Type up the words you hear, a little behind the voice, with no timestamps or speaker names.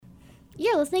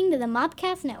You're listening to the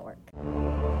Mobcast Network.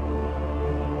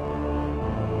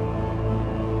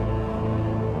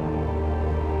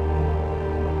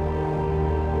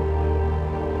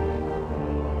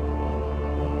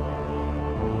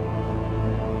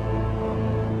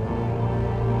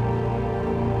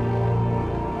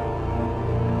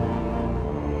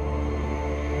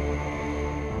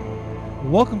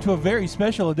 Welcome to a very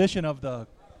special edition of the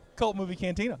Cult Movie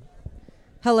Cantina.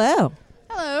 Hello.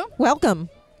 Hello. Welcome.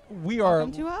 We are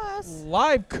Welcome to us.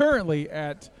 live currently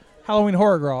at Halloween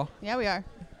Horror Gras. Yeah, we are.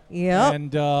 Yep.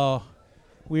 And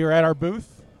we are at our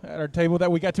booth, at our table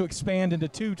that we got to expand into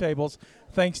 2 tables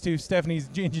thanks to Stephanie's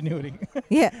ingenuity.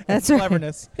 Yeah, that's right.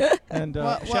 Cleverness. And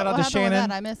shout out to Shannon.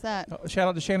 I missed that. Shout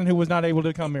out to Shannon who was not able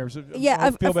to come here. So Yeah,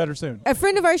 I'll feel better soon. A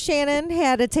friend of ours, Shannon,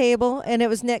 had a table, and it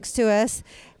was next to us.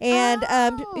 And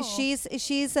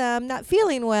she's not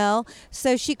feeling well,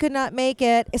 so she could not make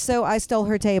it. So I stole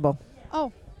her table.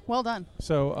 Oh, well done.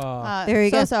 So there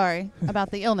you go. So sorry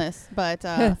about the illness, but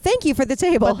thank you for the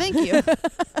table. but thank you.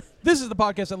 this is the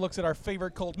podcast that looks at our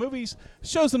favorite cult movies,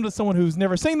 shows them to someone who's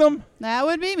never seen them, That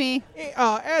would be me.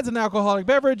 adds an alcoholic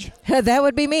beverage, That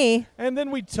would be me. and then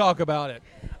we talk about it.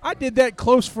 I did that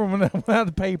close from without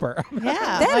the paper. Yeah,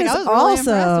 That like, is I was really impressed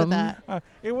awesome. with that.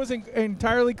 It wasn't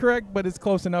entirely correct, but it's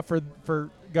close enough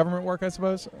for government work, I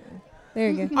suppose. There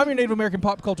you go. I'm your Native American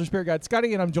pop culture spirit guide,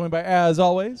 Scotty, and I'm joined by, as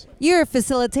always, You're a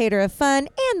facilitator of fun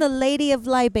and the lady of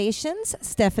libations,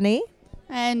 Stephanie.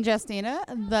 And Justina,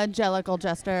 the Jellicle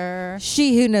Jester.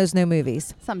 She who knows no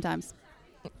movies. Sometimes.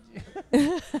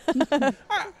 I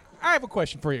have a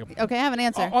question for you Okay, I have an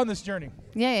answer. on this journey.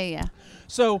 Yeah.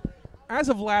 So, as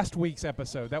of last week's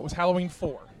episode, that was Halloween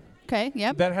 4. Okay,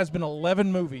 yep. That has been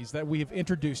 11 movies that we have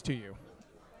introduced to you.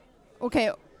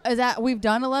 Okay, is that we've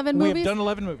done 11 We movies? have done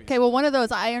 11 movies. Okay, well, one of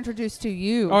those I introduced to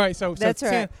you. All right, so That's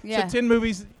 10, right. Yeah. So 10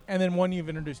 movies, and then one you've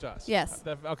introduced to us. Yes.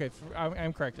 Okay,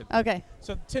 I'm corrected. Okay,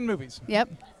 So 10 movies. yep.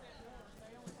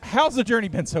 How's the journey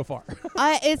been so far?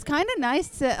 It's kind of nice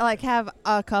to like have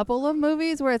a couple of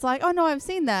movies where it's like, oh no, I've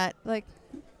seen that. Like,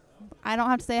 I don't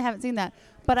have to say I haven't seen that,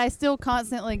 but I still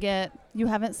constantly get, you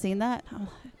haven't seen that?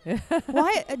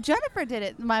 Why? Jennifer did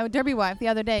it, my Derby wife, the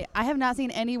other day. I have not seen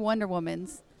any Wonder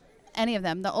Womans, any of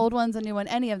them, the old ones, the new one,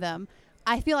 any of them.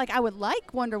 I feel like I would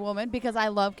like Wonder Woman because I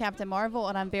love Captain Marvel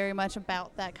and I'm very much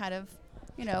about that kind of,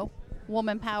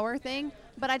 woman power thing.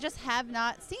 But I just have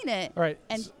not seen it. All right.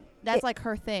 And that's like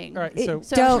her thing. All right, It- so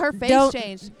So her face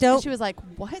changed. don't- And she was like,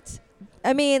 what?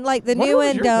 I mean, like the What new was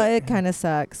one, your thing? it kind of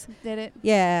sucks. Did it?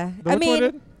 Yeah. The I which one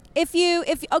mean, did? if you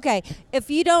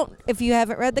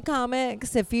haven't read the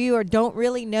comics, if you don't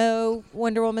really know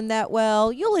Wonder Woman that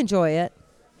well, you'll enjoy it.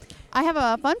 I have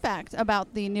a fun fact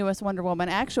about the newest Wonder Woman,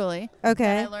 actually. Okay.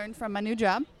 That I learned from my new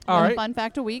job. All One right. Fun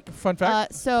fact a week. Fun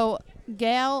fact. So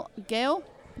Gal Gal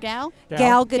Gadot.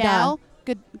 Gadot.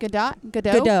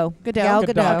 Gadot. Gal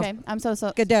Gadot. Okay, I'm so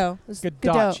Gadot.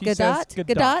 Godot. She says Gadot?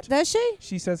 Godot. Gadot? Does she?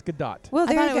 She says Godot. Well,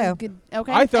 I there thought you it go. was good.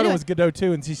 Okay. I thought anyway, it was Godot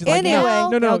too, and she's like, Anyway,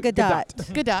 no, Gal Godot. Gadot.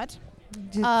 Gadot.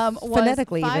 Was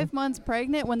Phonetically 5 even. months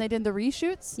pregnant when they did the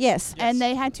reshoots. Yes. And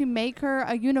they had to make her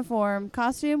a uniform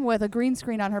costume with a green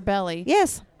screen on her belly.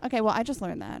 Yes. Okay, well, I just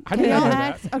learned that. I did Can not y'all know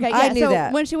act? that. Okay, yeah. I knew so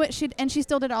that. when she went, she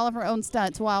still did all of her own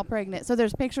stunts while pregnant. So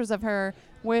there's pictures of her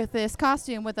with this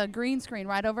costume with a green screen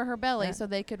right over her belly, Yeah. so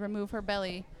they could remove her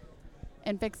belly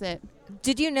and fix it.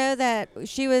 Did you know that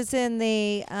she was in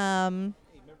the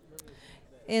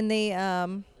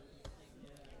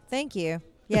thank you.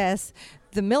 Yes.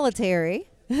 The military.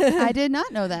 I did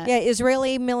not know that. Yeah,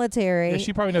 Israeli military. Yeah,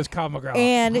 she probably knows Kyle McGraw.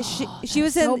 And she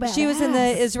was so in the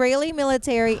badass. Israeli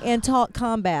military and taught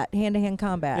combat, hand-to-hand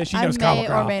combat. Yeah, she I knows Kyle may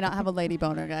or McGraw. may not have a lady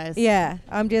boner, guys. Yeah,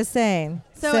 I'm just saying.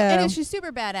 So anyway, she's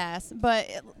super badass. But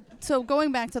so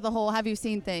going back to the whole have you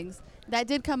seen things, that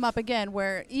did come up again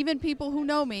where even people who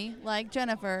know me, like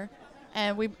Jennifer,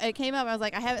 and it came up, I was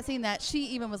like, I haven't seen that. She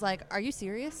even was like, are you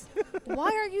serious? Why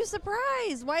are you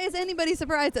surprised? Why is anybody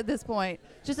surprised at this point?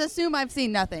 Just assume I've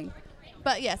seen nothing.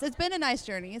 But yes, it's been a nice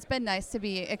journey. It's been nice to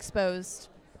be exposed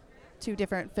to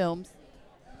different films.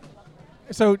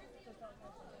 So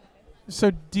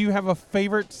do you have a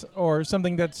favorite or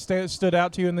something that stood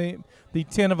out to you in the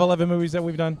 10 of 11 movies that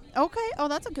we've done? Okay. Oh,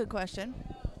 that's a good question.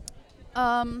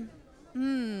 A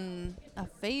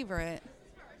favorite.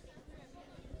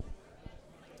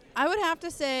 I would have to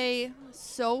say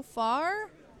so far,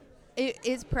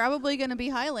 it's probably going to be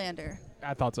Highlander.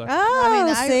 I thought so.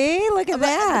 Oh, see? Look at But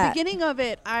at that. the beginning of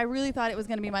it, I really thought it was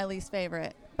going to be my least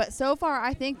favorite. But so far,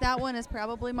 I think that one is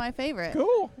probably my favorite.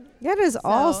 Cool. That is So,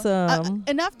 awesome.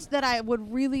 enough that I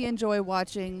would really enjoy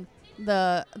watching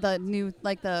the new,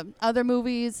 like the other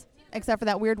movies, except for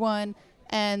that weird one.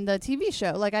 and the TV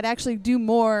show. Like, I'd actually do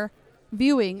more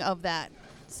viewing of that.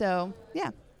 So,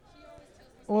 yeah.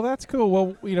 Well, that's cool.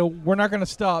 Well, we're not going to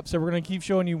stop, so we're going to keep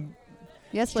showing you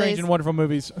Yes, strange please. and wonderful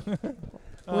movies.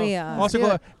 We are.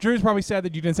 Also, Drew's probably sad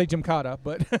that you didn't say Gymkata,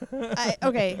 but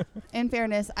Okay, in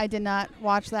fairness, I did not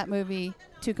watch that movie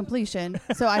to completion,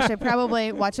 so I should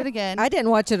probably watch it again. I didn't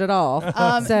watch it at all. So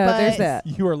but there's that.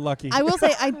 you are lucky. I will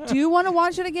say I do want to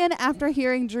watch it again after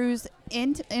hearing Drew's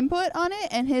input on it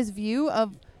and his view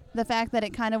of the fact that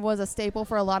it kind of was a staple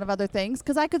for a lot of other things,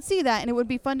 because I could see that, and it would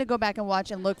be fun to go back and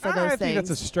watch and look for those I things. think that's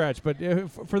a stretch, but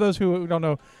for those who don't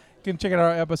know, you can check out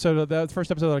our episode of the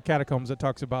first episode of the Catacombs that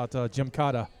talks about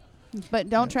Gymkata. But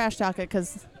don't trash talk it,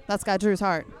 because that's got Drew's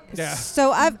heart. Yeah.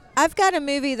 So I've got a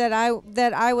movie that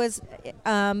I was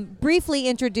briefly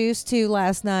introduced to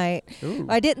last night. Ooh.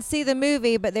 I didn't see the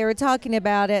movie, but they were talking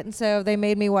about it, and so they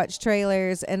made me watch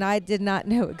trailers, and I did not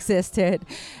know existed.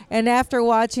 And after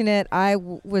watching it, I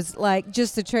was like,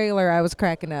 just the trailer, I was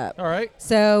cracking up. All right.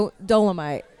 So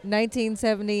Dolomite,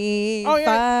 1975. Oh,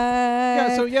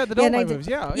 yeah, so the Dolomite movies,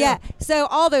 Yeah, so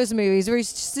all those movies were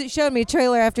showing me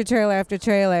trailer after trailer after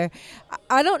trailer.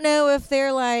 I don't know if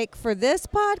they're like for this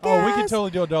podcast. Oh, we can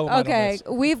totally do a Dolomite on Okay, this.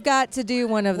 we've got to do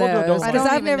one of We'll do a those Dolomite. I because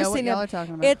don't I've even never know seen what y'all it. are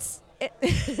talking about. It's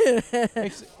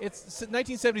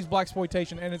 1970s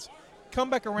blaxploitation, and it's come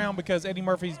back around because Eddie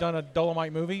Murphy's done a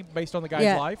Dolomite movie based on the guy's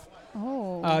Yeah. life.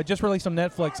 Oh. Just released on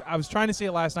Netflix. I was trying to see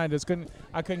it last night.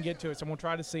 I couldn't get to it, so I'm gonna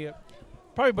try to see it.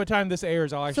 Probably by the time this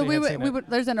airs, I'll So actually have seen it.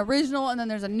 there's an original and then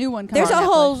there's a new one coming There's a on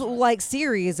whole Netflix. like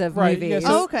series of Right. movies. Yeah,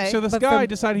 so, Oh, okay. So this But guy from-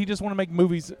 decided he just wanted to make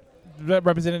movies that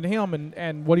represented him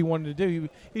and what he wanted to do.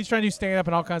 He's trying to do stand up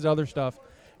and all kinds of other stuff,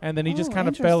 and then he just Oh, kind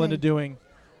of fell into interesting.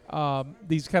 doing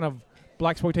these kind of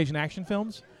blaxploitation action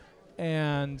films,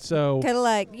 and so Kind of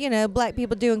like black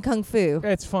people doing kung fu.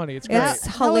 it's funny. It's great. It's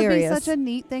That would be hilarious. such a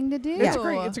neat thing to do. It's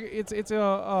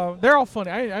great. They're all funny.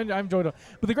 I enjoyed it.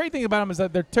 But the great thing about them is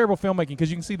that they're terrible filmmaking because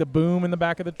you can see the boom in the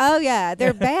back of the. Oh yeah,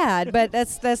 they're bad, but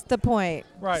that's the point.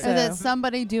 Right. And that So-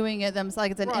 somebody doing it themselves,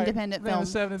 like it's an Right. independent Then in film.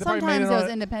 the 70s, they probably made Sometimes it on those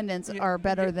a- independents Yeah, are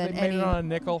better they than made any. it on a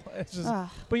nickel. It's just,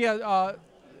 but yeah,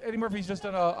 Eddie Murphy's just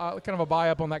done a kind of a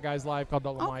buy-up on that guy's life called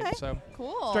Dolomite. Okay. So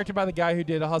Cool. directed by the guy who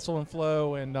did a Hustle and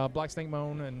Flow and Black Snake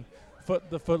Moan and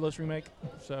the Footloose remake.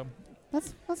 So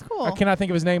That's cool. I cannot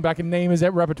think of his name, but I can name his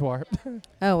repertoire.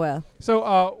 Oh well.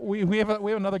 So we have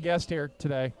another guest here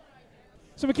today.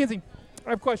 So Mackenzie, I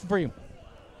have a question for you.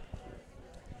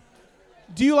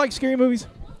 Do you like scary movies?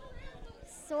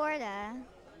 Sorta.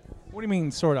 What do you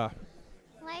mean, sorta?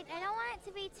 Like, I don't want it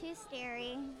to be too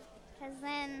scary, because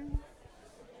then,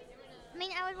 I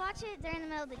mean, I would watch it during the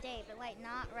middle of the day, but, like,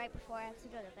 not right before I have to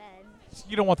go to bed.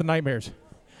 You don't want the nightmares.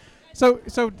 So,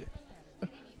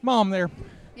 Mom, there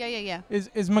Yeah.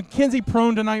 is Mackenzie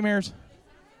prone to nightmares?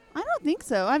 I don't think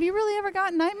so. Have you really ever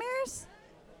gotten nightmares?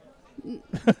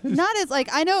 Not as like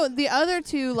I know the other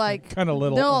two like Kinda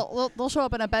little. They'll show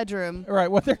up in a bedroom. All right,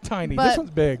 well they're tiny. But- This one's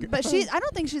big. But I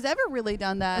don't think she's ever really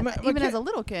done that, Ma- even Macke- as a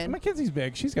little kid. Mackenzie's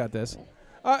big. She's got this.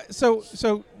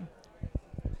 So,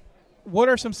 what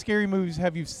are some scary movies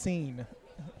have you seen?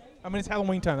 I mean, it's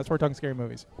Halloween time. That's why we're talking scary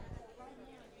movies.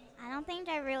 I don't think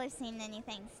I've really seen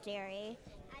anything scary.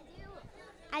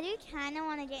 I do kind of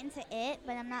want to get into it,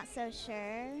 but I'm not so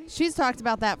sure. She's talked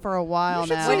about that for a while You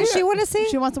should now. What see does it. she want to see?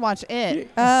 She wants to watch it.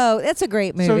 Oh, that's a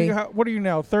great movie. So, what are you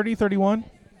now? 30, 31?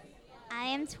 I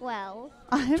am 12.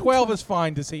 12 is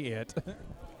fine to see it.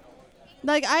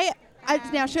 Like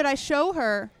now should I show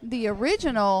her the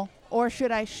original or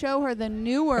should I show her the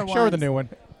newer one? Show her the new one.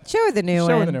 Show her the new one.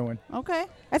 Show her the new one. Okay.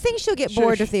 I think she'll get Sure,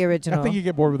 bored with the original. I think you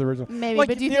get bored with the original. Maybe, Like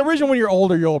but do you the think- original when you're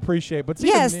older, you'll appreciate. But see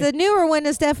yes, the the newer one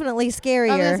is definitely I was gonna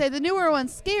scarier. say the newer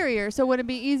one's scarier, so would it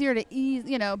be easier to ease,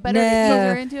 better No. to ease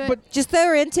her into it? But- Just throw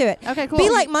her into it. Okay, cool. Be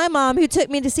like my mom who took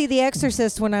me to see The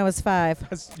Exorcist when I was 5.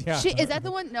 yeah. Is that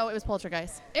the one? No, it was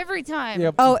Poltergeist. Every time.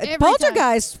 Yep. Oh, Every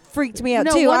Poltergeist freaked me out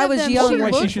No, too. one I of was them young. she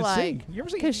Poltergeist when- you looked should like- see. You ever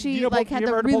see? Because she you know, like had you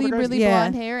the ever heard of really, Poltergeist? really Yeah.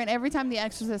 blonde hair, and every time The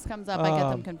Exorcist comes up, I get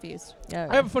them confused.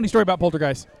 I have a funny story about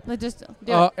Poltergeist. Like just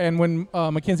do it. And when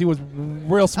Mackenzie was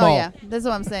real small. Oh yeah, this is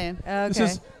what I'm saying. Okay.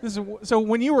 This is so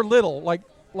when you were little, like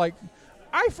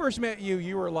I first met you,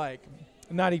 you were like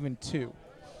not even 2.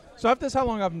 So that's how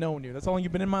long I've known you. That's how long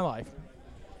you've been in my life.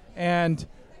 And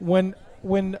when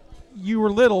you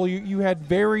were little, you had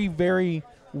very, very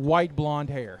white blonde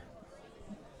hair.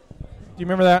 Do you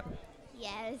remember that?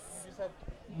 Yes.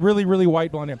 Really, really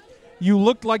white blonde hair. You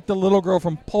looked like the little girl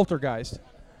from Poltergeist.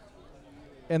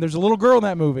 And there's a little girl in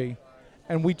that movie.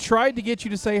 And we tried to get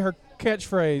you to say her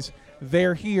catchphrase,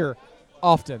 "They're here,"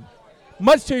 often.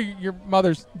 Much to your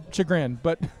mother's chagrin.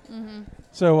 But Mm-hmm.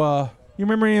 so, you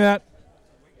remember any of that?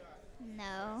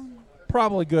 No.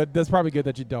 probably good. That's probably good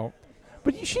that you don't.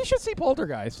 But she should see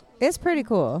Poltergeist. It's pretty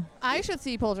cool. I should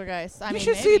see Poltergeist. You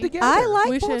should see it together. I like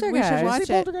We should Poltergeist. watch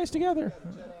see it. Poltergeist together.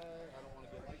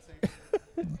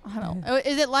 I don't know.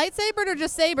 Is it lightsabered or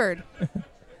just sabered?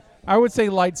 I would say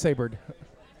lightsabered.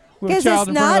 With a Because child it's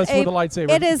in front not of us with a lightsaber.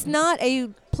 It is not a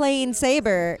plain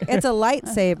saber. It's a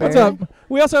lightsaber. What's up?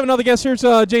 We also have another guest here. It's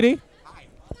JD. Hi.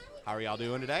 How are y'all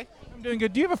doing today? I'm doing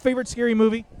good. Do you have a favorite scary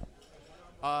movie?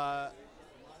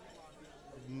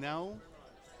 No,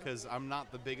 because I'm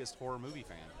not the biggest horror movie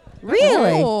fan.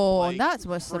 Really? Oh, Like, that's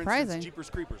what's for surprising. Instance, Jeepers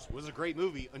Creepers was a great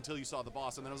movie until you saw the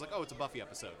boss, and then I was like, oh, it's a Buffy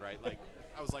episode, right? Like,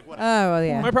 I was like, what? Oh, well,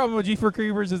 yeah. My problem with G4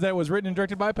 Creepers is that it was written and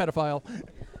directed by a pedophile.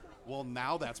 Well,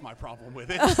 now that's my problem with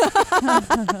it.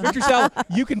 Victor Sal,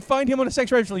 you can find him on a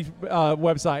sex registry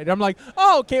website. And I'm like,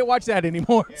 oh, can't watch that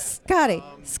anymore.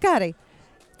 Scotty,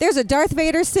 there's a Darth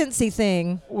Vader Cincy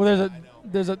thing. Well,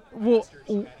 well,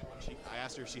 I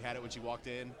asked her if she had it when she walked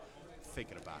in,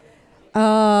 thinking about it.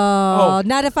 Oh,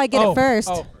 not if I get it first.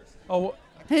 Oh,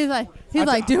 He's like,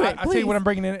 do it, I'll tell you what please. I'm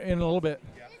bringing in a little bit.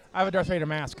 I have a Darth Vader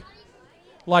mask,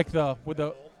 like with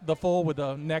the full with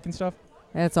the neck and stuff.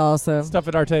 That's awesome. Stuff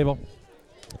at our table.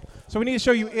 So we need to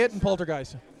show you It and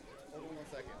Poltergeist.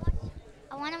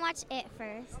 I want to watch it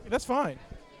first. That's fine.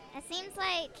 It seems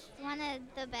like one of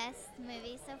the best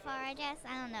movies so far, I guess.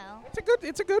 I don't know.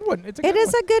 It's a good one. It's a It good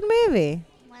is one. a good movie.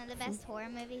 One of the best horror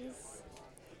movies.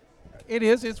 It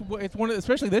is. It's one of,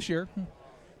 especially this year.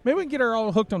 Maybe we can get her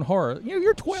all hooked on horror.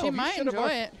 You're 12. She You might should have enjoy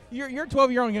watched- it. You're a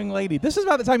 12-year-old young lady. This is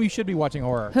about the time you should be watching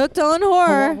horror. Hooked on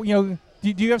horror. Do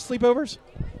you have sleepovers?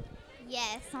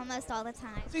 Yes, almost all the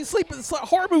time. See,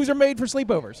 horror movies are made for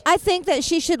sleepovers. I think that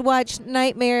she should watch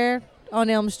Nightmare on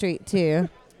Elm Street too.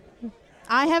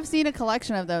 I have seen a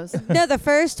collection of those. No, the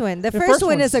first one. The The first first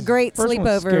one is a one's- great first one's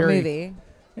sleepover scary. movie.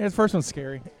 Yeah, the first one's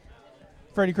scary.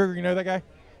 Freddy Krueger, you know that guy?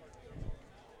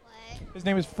 What? His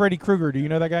name is Freddy Krueger. Do you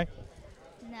know that guy?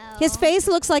 No. His face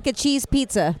looks like a cheese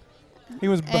pizza. He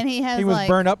was And he has, was like,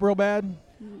 burned up real bad,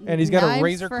 and he's got a knives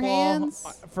razor for claw hands.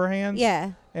 for hands.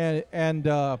 Yeah. And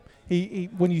he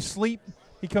when you sleep,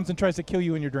 he comes and tries to kill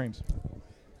you in your dreams.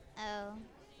 Oh.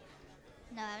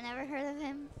 No, I've never heard of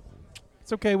him.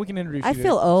 It's okay. We can introduce I you. to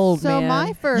feel him. old, So man.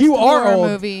 my first You are horror old.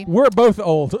 movie We're both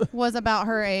old. was about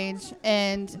her age,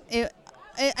 and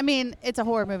I mean, it's a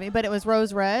horror movie, but it was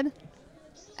Rose Red,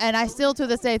 and I still to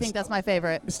this day think that's my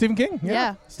favorite. Stephen King.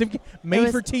 Yeah. Stephen King. Made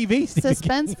was for TV. Stephen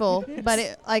King. Suspenseful, but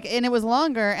and it was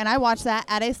longer, and I watched that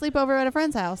at a sleepover at a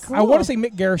friend's house. I want to say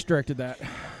Mick Garris directed that.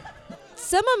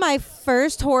 Some of my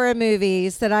first horror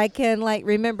movies that I can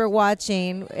remember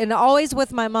watching, and always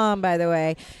with my mom, by the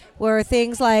way, were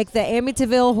things like the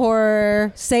Amityville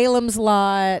Horror, Salem's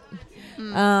Lot,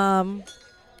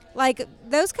 like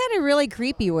those kind of really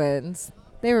creepy ones.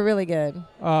 They were really good.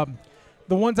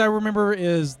 The ones I remember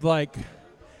is like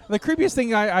the creepiest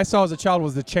thing I saw as a child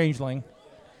was The Changeling.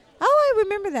 Oh, I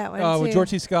remember that one too. With George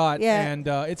C. Scott. Yeah. And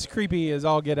it's creepy as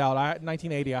all get out.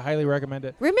 1980. I highly recommend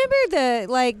it.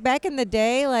 Remember back in the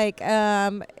day,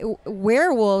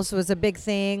 werewolves was a big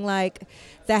thing, like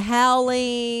The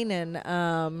Howling and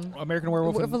American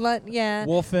Werewolf. And yeah,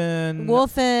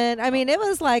 Wolfen. I mean, it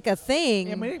was like a thing.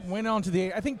 Yeah, I mean, it went on to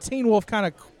the. I think Teen Wolf kind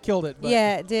of killed it. But,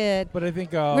 Yeah, it did. But I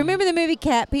think. Remember the movie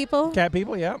Cat People? Cat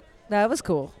People? Yeah. That was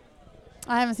cool.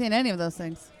 I haven't seen any of those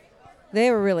things. They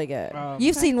were really good.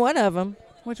 You've seen one of them,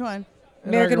 Which one?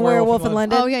 American Werewolf in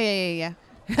London. Oh yeah.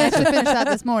 I actually finished that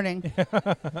this morning.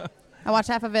 I watched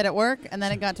half of it at work, and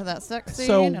then it got to that sex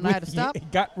scene, and I had to stop.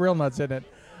 It got real nuts in it.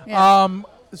 Yeah.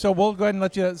 So we'll go ahead and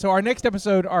let you. So our next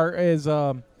episode is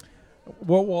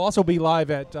we'll also be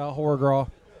live at Horror Gras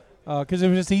because it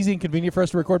was just easy and convenient for us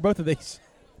to record both of these.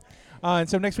 And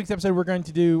so next week's episode we're going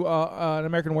to do an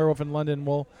American Werewolf in London.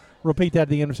 We'll repeat that at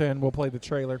the end and we'll play the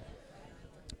trailer.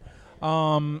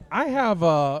 I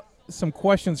have some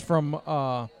questions from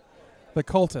the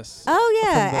cultists. Oh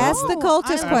yeah, From the- ask the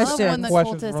cultist I love when questions. the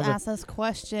Questions cultists from the- ask us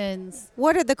questions.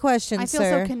 What are the questions, I feel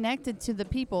sir? so connected to the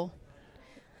people.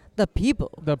 The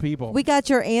people. The people. We got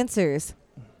your answers,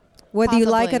 whether you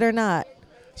like it Possibly. or not.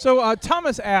 So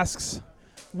Thomas asks,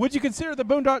 would you consider the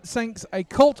Boondock Saints a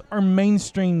cult or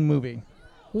mainstream movie?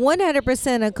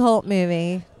 100% a cult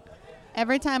movie.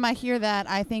 Every time I hear that,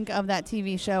 I think of that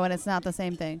TV show, and it's not the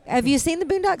same thing. Have you seen the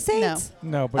Boondock Saints?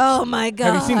 No, but Oh my God!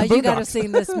 have you seen the You gotta Boondocks?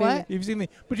 seen this movie. What? you've seen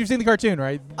the cartoon,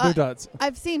 right? Boondocks.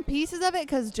 I've seen pieces of it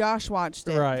because Josh watched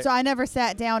it. Right. So I never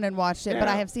sat down and watched it, but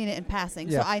Yeah. I have seen it in passing,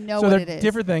 Yeah. so I know so what they're it is.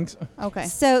 different things. Okay.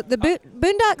 So the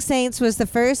Boondock Saints was the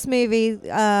first movie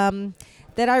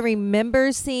that I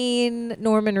remember seeing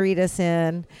Norman Reedus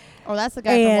in. Oh, that's the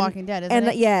guy from And- Walking Dead, isn't and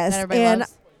it? yes, That everybody and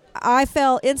loves? I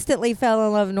instantly fell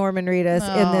in love with Norman Reedus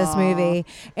in this Aw. movie,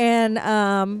 and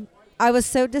I was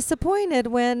so disappointed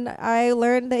when I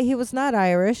learned that he was not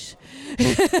Irish.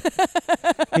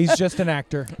 He's just an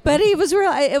actor. But he was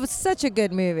real. It was such a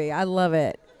good movie. I love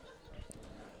it.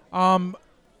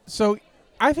 So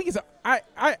I think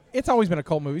it's always been a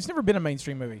cult movie. It's never been a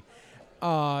mainstream movie.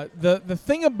 The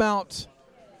thing about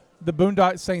the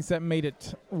Boondock Saints that made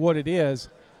it what it is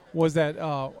was that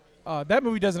that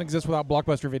movie doesn't exist without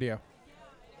Blockbuster Video.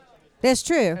 That's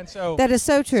true. And so That is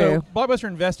so true. So Blockbuster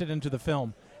invested into the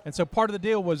film, and so part of the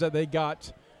deal was that they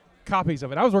got copies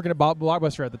of it. I was working at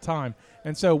Blockbuster at the time,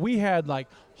 and so we had like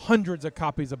hundreds of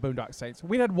copies of Boondock Saints.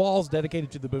 We had walls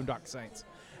dedicated to the Boondock Saints,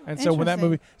 and so when that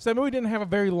movie didn't have a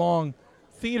very long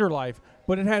theater life,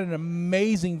 but it had an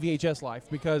amazing VHS life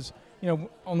because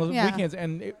on the weekends,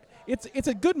 and it's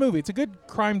a good movie. It's a good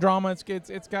crime drama.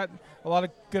 It's got a lot of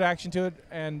good action to it,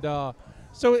 and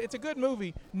so it's a good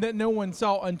movie that no one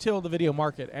saw until the video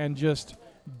market and just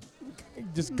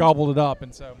gobbled it up.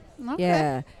 And so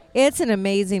yeah, it's an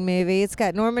amazing movie. It's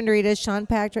got Norman Reedus, Sean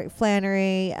Patrick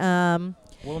Flannery,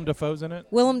 Willem Dafoe's in it.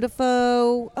 Willem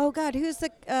Dafoe. Oh God, who's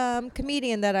the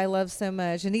comedian that I love so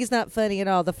much? And he's not funny at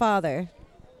all. The father.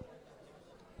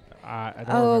 I don't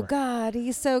Oh remember. God,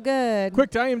 he's so good.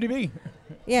 Quick to IMDb.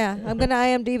 Yeah, I'm gonna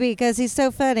IMDb because he's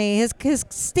so funny. His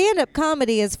stand-up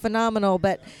comedy is phenomenal,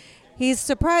 but he's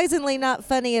surprisingly not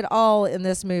funny at all in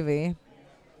this movie.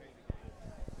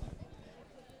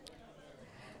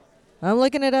 I'm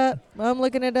looking it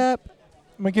up.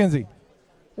 Mackenzie.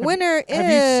 Winner have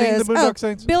you seen is the Boondock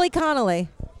Saints? Billy Connolly.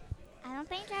 I don't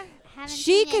think I haven't.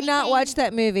 She seen could not anything watch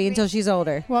that movie until she's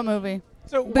older. What movie?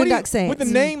 So what do you, Boondock Saints. with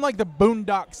the name like the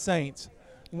Boondock Saints,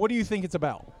 what do you think it's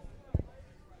about?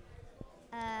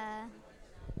 I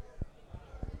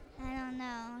don't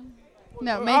know.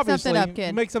 No, Well, make obviously, something up,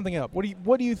 kid. Make something up.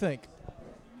 What do you think?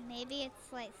 Maybe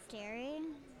it's like scary.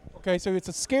 Okay, so it's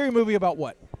a scary movie about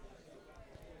what?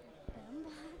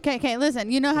 Okay,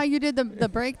 listen. You know how you did the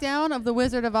breakdown of The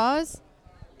Wizard of Oz?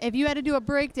 If you had to do a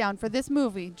breakdown for this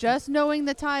movie, just knowing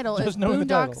the title Just is knowing the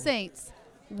Boondock title. Saints,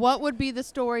 what would be the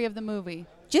story of the movie?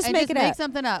 Just And make it make up.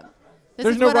 something up. This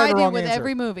There's is no what right I or do wrong with answer.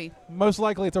 every movie. Most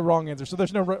likely it's a wrong answer. So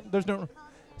there's no.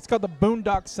 It's called the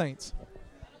Boondock Saints.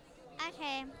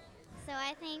 Okay, so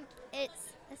I think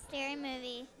it's a scary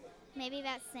movie, maybe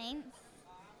about saints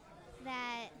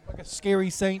that, Like a scary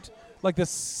saint, like the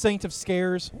saint of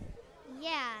scares.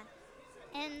 yeah,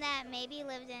 and that maybe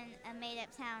lived in a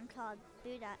made-up town called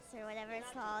Boondocks or whatever it's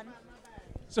called.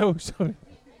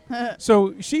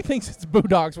 So she thinks it's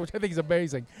Boondocks, which I think is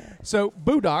amazing. So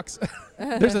Boondocks,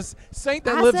 there's a saint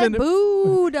that I lives said in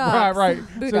Boondocks. right.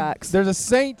 Boondocks. So there's a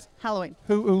saint Halloween.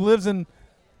 who lives in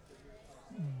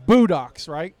Boondocks,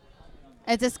 right?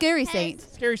 It's a scary Has- saint.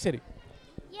 Scary city.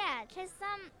 Yeah, because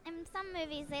in some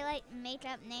movies they like make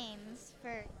up names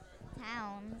for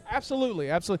towns. Absolutely.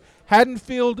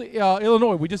 Haddonfield,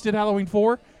 Illinois. We just did Halloween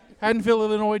 4. Haddonfield,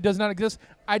 Illinois does not exist.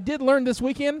 I did learn this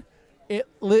weekend it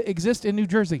exists in New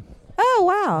Jersey. Oh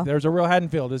wow, There's a real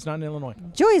Haddonfield. It's not in Illinois.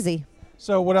 Joyzy.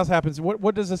 So what else happens?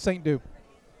 What does a saint do?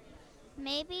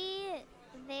 Maybe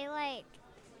they like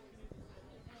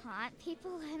haunt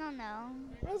people. I don't know.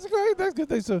 That's great. That's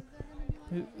good. So,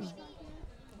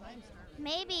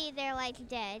 Maybe they're like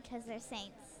dead because they're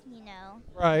saints,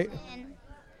 right. And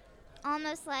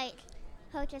almost like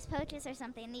Hocus Pocus or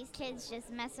something. These kids just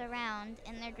mess around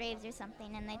in their graves or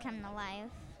something, and they come to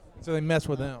life. So they mess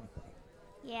with them.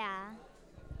 Yeah.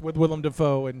 With Willem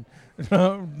Dafoe and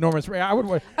Norman Spray. I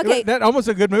would. Okay. That almost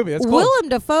a good movie. That's close. Willem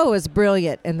Dafoe is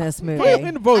brilliant in this movie.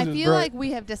 Willem Dafoe I is feel great. like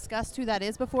we have discussed who that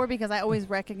is before because I always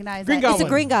recognize Green that. It's a Goblin.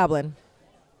 Green Goblin.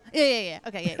 Yeah.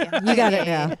 Okay, yeah. You got Okay, it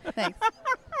yeah, now. yeah. Thanks.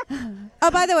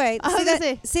 Oh, by the way, I was see gonna that,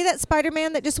 say- see that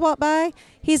Spider-Man that just walked by?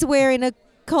 He's wearing a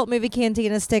cult movie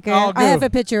Cantina sticker. Oh, I have good. a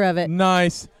picture of it.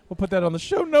 Nice. We'll put that on the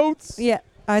show notes. Yeah,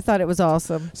 I thought it was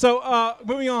awesome. So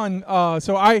moving on.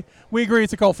 We agree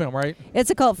it's a cult film, right? It's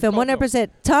a cult film, Cult film. 100%.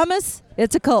 Thomas,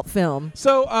 it's a cult film.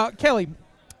 So Kelly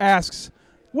asks,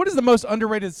 what is the most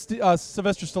underrated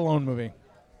Sylvester Stallone movie?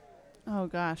 Oh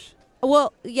gosh.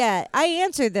 Well, yeah, I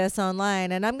answered this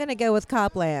online, and I'm going to go with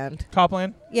Copland.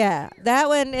 Copland. Yeah, that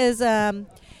one is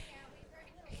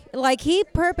like he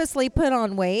purposely put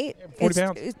on weight 40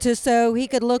 pounds. so he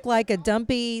could look like a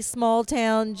dumpy small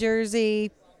town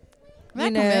Jersey That you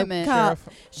know, commitment. cop.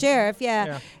 Sheriff, yeah.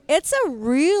 Yeah. It's a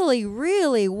really,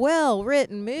 really well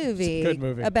written movie. It's a good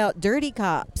movie. About dirty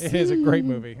cops. It is a great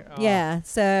movie. Yeah,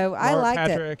 so I Laura liked it.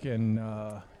 Patrick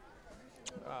and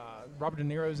Robert De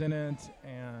Niro's in it,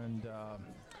 and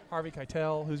Harvey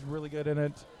Keitel, who's really good in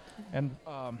it, and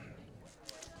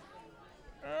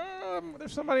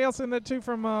There's somebody else in that too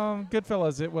from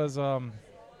Goodfellas. It was Joe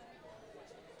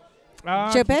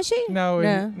Pesci? No,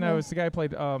 it's the guy who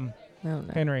played No.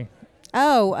 Henry.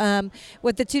 Oh,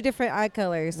 with the two different eye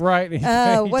colors. Right.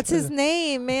 Oh, what's his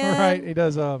name, man? Right. He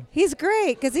does. He's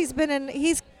great because he's been in.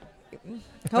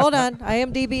 Hold on,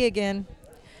 IMDb again.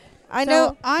 I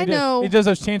know, He does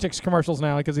those Chantix commercials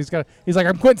now because he's like,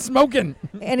 I'm quitting smoking.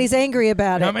 and he's angry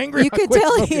about it. I'm angry. You I could quit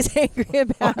tell smoking. he's angry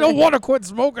about it. I don't want to quit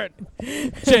smoking.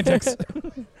 Chantix.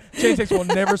 Chantix will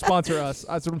never sponsor us.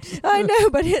 I know,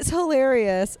 but it's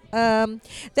hilarious. That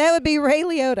would be Ray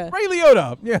Liotta. Ray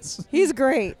Liotta. Yes. He's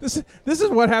great. This is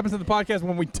what happens in the podcast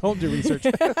when we don't do research.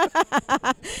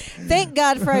 Thank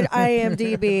God for Yeah,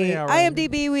 IMDb. right.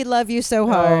 IMDb, we love you so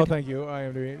Oh, hard. thank you.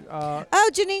 IMDb.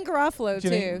 Janine Garofalo,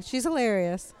 Janine. too. She's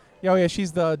hilarious. Yeah,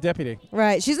 she's the deputy.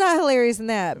 Right. She's not hilarious in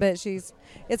that, but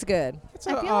it's good.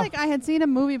 I feel like I had seen a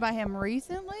movie by him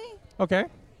recently, Okay.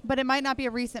 but it might not be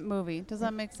a recent movie. Does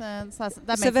that make sense? That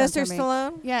makes Sylvester sense for me.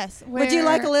 Stallone? Yes. Would you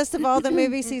like a where- list of all the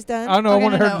movies he's done? I don't know. I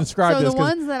want her to describe so this. the 'cause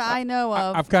ones that I know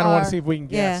of, I've kind of want are to see if we can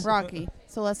Yeah. guess. Rocky.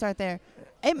 So let's start there.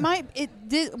 It might.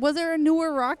 Was there a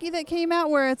newer Rocky that came out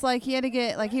where it's like he had to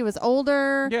get like he was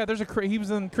older? Yeah, there's he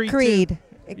was in Creed. Creed. 2.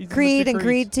 He's in the Creed two and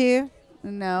Creed 2,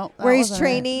 No. that where he's wasn't it.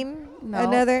 training No.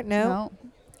 another. No.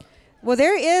 Well,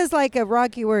 there is like a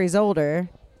Rocky where he's older.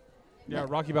 Yeah,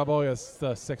 Rocky Balboa is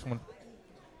the sixth one.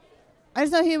 I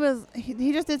just know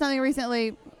he just did something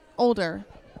recently older.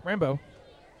 Rambo.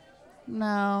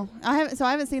 No, I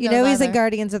haven't seen. You those know he's in either.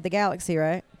 Guardians of the Galaxy,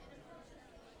 right?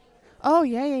 Oh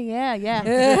yeah.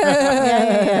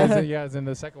 It's in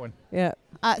the second one. Yeah.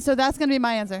 So that's gonna be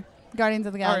my answer. Guardians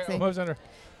of the All Galaxy. right, what was under?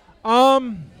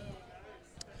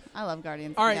 I love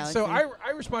Guardians. All of the right, Galaxy. so I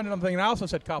responded on the thing, and I also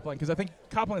said Copland because I think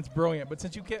Copland's brilliant. But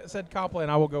since you said Copland,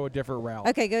 I will go a different route.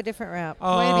 Okay, go a different route.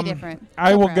 Way to be different.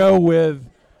 I will Different. go with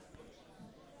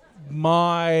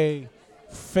my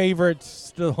favorite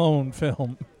Stallone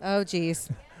film. Oh, geez.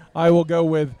 I will go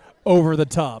with Over the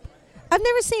Top. I've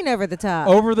never seen Over the Top.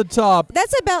 Over the Top.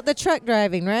 That's about the truck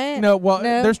driving, right? No, well,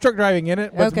 No? there's truck driving in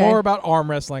it, but Okay. it's more about arm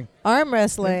wrestling. Arm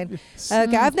wrestling.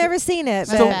 Okay, I've never seen it.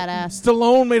 That's But badass.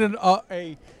 Stallone made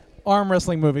a arm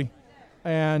wrestling movie,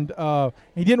 and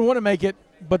he didn't want to make it,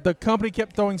 but the company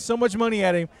kept throwing so much money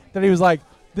at him that he was like,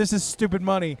 "This is stupid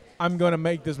money. I'm going to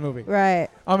make this movie." right.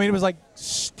 I mean, it was like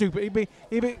stupid.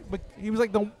 He was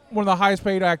like one of the highest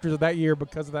paid actors of that year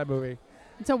because of that movie.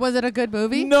 So was it a good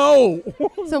movie? No,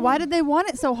 So why did they want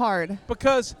it so hard?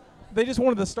 because they just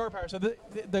wanted the star power. So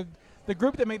the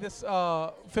group that made this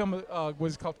film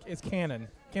was called Canon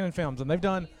Films, and they've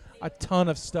done a ton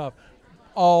of stuff,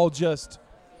 all just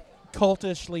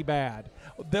cultishly bad.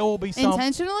 There will be some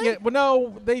Intentionally? Yeah, well,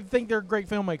 no, they think they're great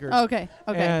filmmakers. Okay.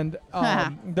 And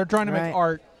they're trying to Right. make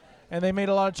art, and they made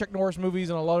a lot of Chuck Norris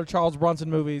movies and a lot of Charles Bronson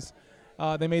movies.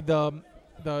 They made the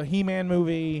He-Man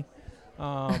movie.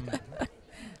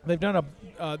 They've done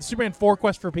a Superman 4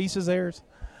 Quest for Peace is theirs,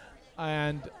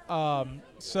 and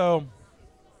so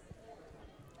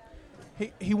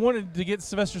he wanted to get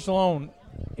Sylvester Stallone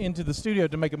into the studio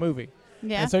to make a movie,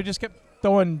 Yeah. and so he just kept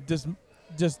throwing just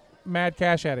mad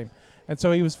cash at him, and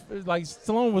so he was like,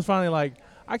 Stallone was finally like,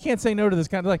 I can't say no to this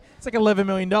kind of it's like $11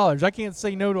 million. I can't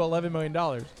say no to $11 million. You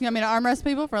want me to arm wrestle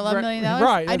people for $11 million?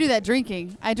 Right. I do that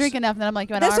drinking. I drink enough that I'm like,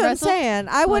 you want to That's arm what I'm wrestle?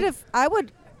 saying.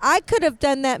 I could have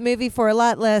done that movie for a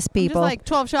lot less Just people. like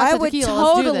 12 shots I of would tequila.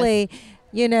 Let's do this. totally,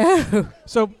 you know.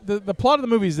 So the plot of the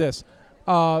movie is this: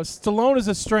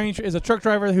 Stallone is a truck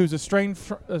driver who's estranged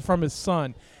from his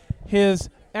son. His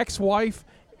ex-wife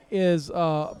is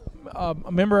a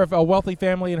member of a wealthy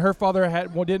family, and her father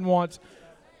didn't want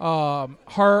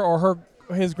her or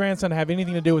his grandson to have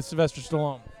anything to do with Sylvester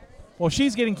Stallone. Well,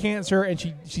 she's getting cancer and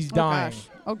she's dying, Gosh.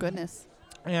 Oh, goodness.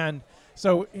 and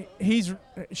so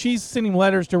she's sending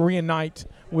letters to reunite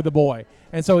with the boy,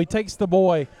 and so he takes the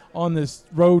boy on this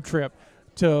road trip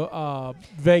to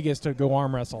Vegas to go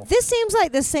arm wrestle. This seems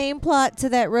like the same plot to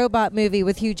that robot movie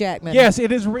with Hugh Jackman. Yes,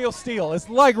 it is Real Steel. It's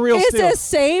like Real It's Steel. the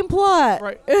same plot.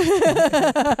 Right.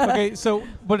 Okay, so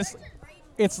but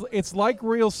it's like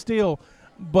Real Steel,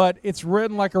 but it's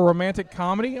written like a romantic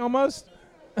comedy almost,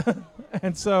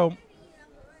 and so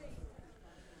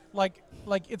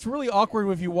like it's really awkward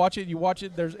if you watch it.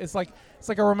 It's like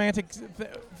a romantic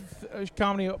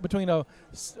comedy between a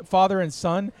father and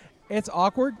son. It's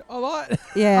awkward a lot.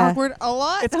 Yeah. Awkward a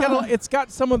lot. It's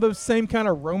got some of those same kind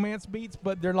of romance beats,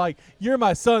 but they're like, "You're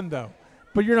my son," though.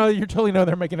 But you totally know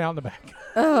they're making out in the back.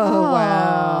 Oh,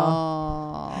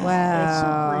 wow. Wow. It's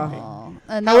so creepy.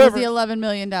 And that However- was the $11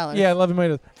 million. Yeah, $11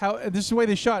 million. This is the way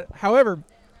they shot it. However,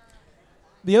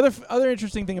 the other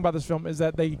interesting thing about this film is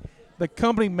that they the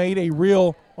company made a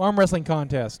real arm wrestling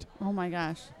contest. Oh my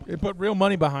gosh. They put real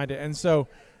money behind it, and so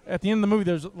at the end of the movie,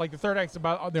 there's like the third act's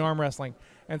about the arm wrestling,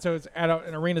 and so it's at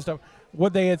an arena stuff.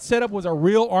 What they had set up was a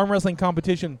real arm wrestling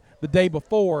competition the day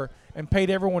before, and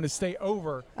paid everyone to stay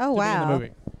over Oh, to be in wow. the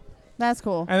movie. That's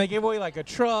cool. And they gave away like a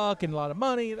truck and a lot of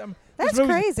money. That's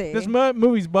crazy. This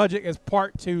movie's budget is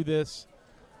part to this.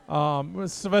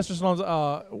 With Sylvester Stallone's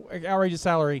outrageous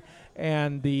salary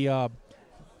and the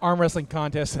arm wrestling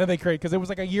contest that they created, because it was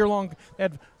like a year-long. They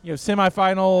had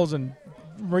semifinals and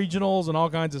regionals and all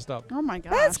kinds of stuff. Oh my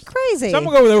gosh. That's crazy. Some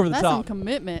will go with over the That's some top.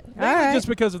 commitment. All right. Just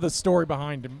because of the story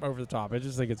behind him over the top. I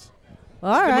just think it's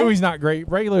All the right. movie's not great.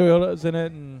 Ray Liotta's in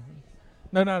it, and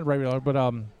no, not Ray Liotta, but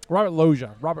Robert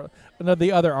Loggia.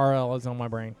 The other RL is on my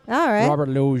brain. All right. Robert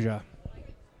Loggia.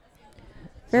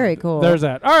 Very cool. There's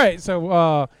that. All right,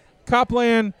 so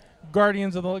Copland,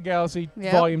 Guardians of the Galaxy,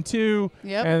 Yep. Volume 2,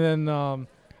 Yep. and then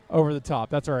Over the Top.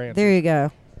 That's our answer. There you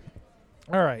go.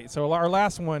 All right, so our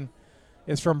last one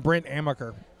is from Brent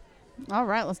Amaker. All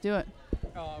right, let's do it.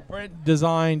 Brent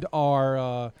designed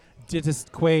our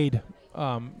Dentist Quaid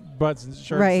buttons and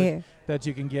shirts Right that, here. that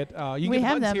you can get. You We can get have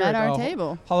buttons them here at our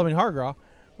table. Halloween Hard Gras,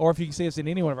 or if you can see us in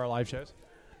any one of our live shows.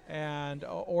 And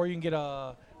or you can get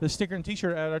the sticker and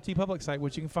T-shirt at our TeePublic site,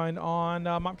 which you can find on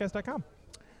mopcast.com.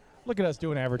 Look at us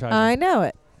doing advertising. I know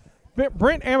it.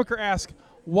 Brent Amaker asks,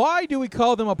 why do we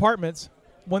call them apartments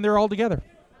when they're all together?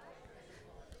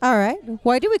 All right.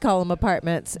 Why do we call them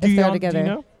apartments if they're together? Do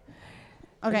you know?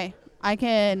 Okay, I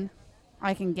can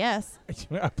guess.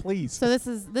 Please. So this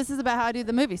is about how I do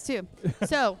the movies too.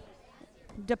 So,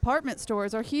 department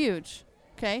stores are huge.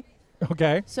 Okay.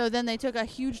 Okay. So then they took a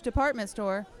huge department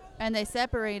store and they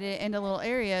separated it into little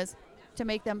areas to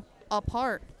make them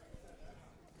apart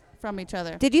from each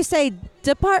other. Did you say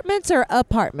departments or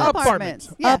apartments?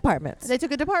 Apartments. Yeah. Apartments. They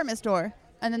took a department store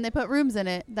and then they put rooms in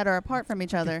it that are apart from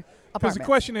each other. Because the Apartments.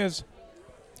 question is,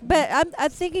 But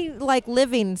I'm thinking like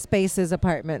living spaces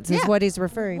apartments is Yeah. what he's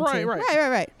referring to. Right. Right.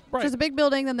 Right. There's a big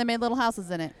building, then they made little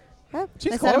houses in it. Oh,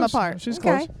 she's They close. set 'em apart. She's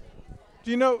Okay. close. Do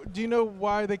you know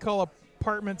why they call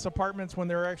apartments when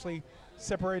they're actually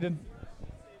separated?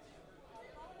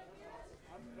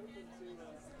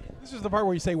 This is the part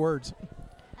where you say words.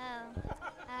 Oh.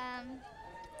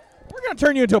 We're going to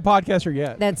turn you into a podcaster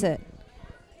yet. That's it.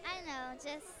 I don't know.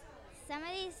 Just some of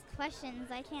these questions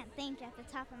I can't think at the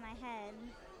top of my head.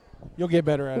 You'll get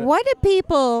better at it. Why do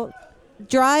people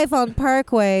drive on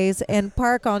parkways and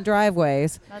park on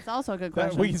driveways? That's also a good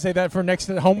question. We can say that for next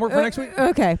homework for next week.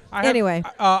 Okay. Anyway.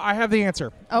 I have the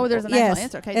answer. Oh, there's an Yes. actual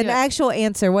answer. Okay, An do it. actual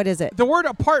answer. What is it? The word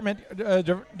apartment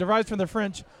derives from the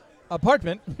French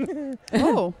apartment.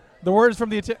 Oh. The words from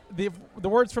the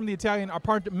words from the Italian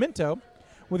appartamento,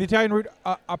 with the Italian root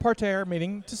apartare,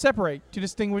 meaning to separate, to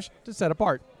distinguish, to set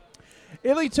apart.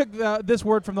 Italy took this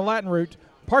word from the Latin root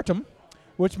partum,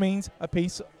 which means a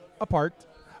piece apart.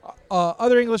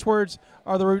 Other English words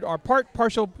are the root are part,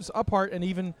 partial, apart, and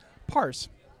even parse.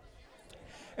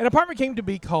 An apartment came to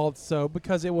be called so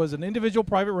because it was an individual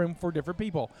private room for different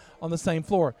people on the same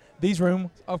floor. These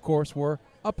rooms, of course, were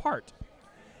apart.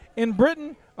 In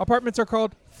Britain, apartments are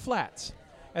called flats,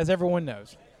 as everyone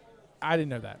knows. I didn't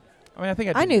know that. I mean, I think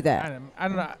I did. I knew that. I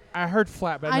don't know. I heard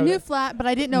flat, but I know knew that flat, but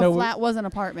I didn't know No, flat was an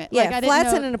apartment. Yeah, like, I didn't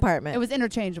flats know in an apartment. It was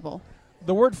interchangeable.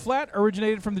 the word flat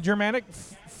originated from the Germanic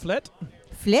flet,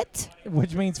 Flit?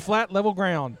 which means flat, level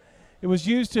ground. It was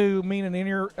used to mean an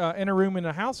inner room in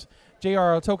a house.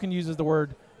 J.R.R. Tolkien uses the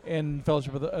word in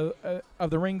Fellowship of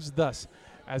the Rings thus: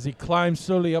 as he climbed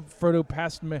slowly up, Frodo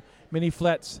passed many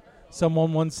flats, some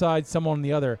on one side, some on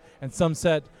the other, and some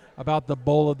set about the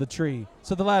bole of the tree.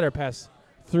 So the latter passed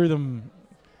through them,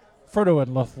 Frodo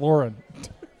and Lothlorien.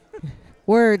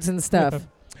 Words and stuff.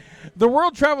 The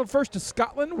world traveled first to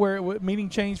Scotland, where meaning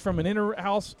changed from an inner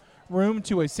house room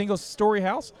to a single-story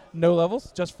house, no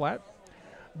levels, just flat.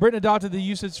 Britain adopted the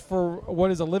usage for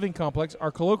what is a living complex.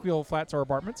 Our colloquial flats are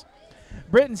apartments.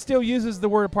 Britain still uses the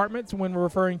word apartments when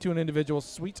referring to an individual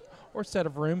suite or set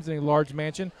of rooms in a large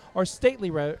mansion or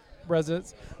stately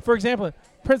residence. For example,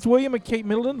 Prince William and Kate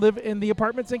Middleton live in the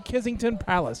apartments in Kensington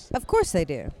Palace. Of course they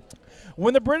do.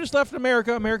 When the British left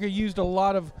America, America used a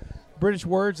lot of British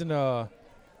words, and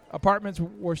apartments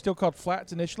were still called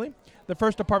flats initially. The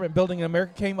first apartment building in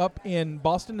America came up in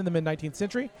Boston in the mid-19th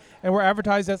century and were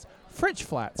advertised as French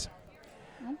flats.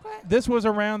 Okay. This was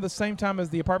around the same time as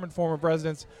the apartment form of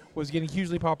residence was getting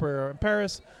hugely popular in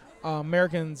Paris.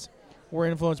 Americans were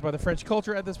influenced by the French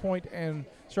culture at this point and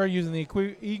started using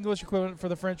the English equivalent for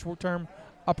the French term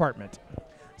apartment.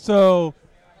 So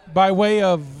by way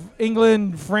of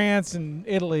England, France, and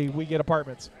Italy, we get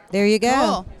apartments. There you go.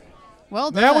 Cool.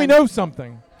 Well done. Now we know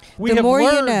something. We The have more you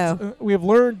learned, know. We have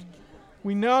learned.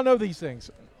 We now know these things.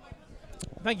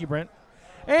 Thank you, Brent.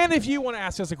 And if you want to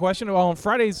ask us a question, well, on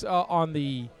Fridays on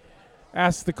the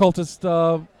Ask the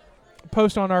Cultist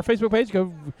post on our Facebook page,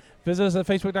 go visit us at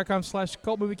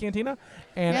facebook.com/cultmoviecantina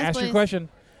and Yes, ask your please. question.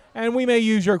 And we may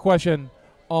use your question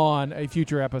on a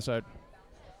future episode.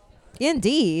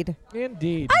 Indeed.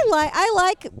 Indeed. I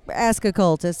like Ask a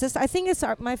Cultist. I think it's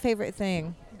my favorite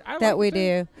thing I that like we it too.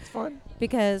 do It's fun.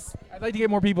 because, I'd like to get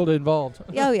more people involved.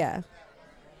 oh, yeah.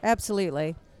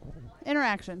 Absolutely.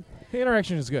 Interaction. The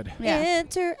interaction is good. Yeah.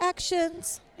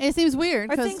 Interactions. It seems weird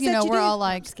Are because, things you that know, you we're do. all I'm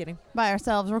like just kidding. by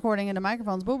ourselves recording into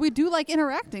microphones, but we do like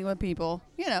interacting with people.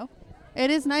 You know,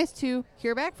 it is nice to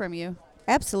hear back from you.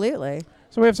 Absolutely.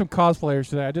 So we have some cosplayers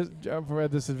today. I just for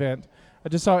this event, I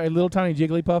just saw a little tiny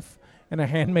Jigglypuff and a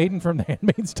handmaiden from The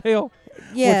Handmaid's Tale.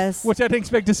 Yes. Which I didn't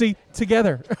expect to see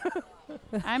together.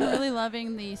 I'm really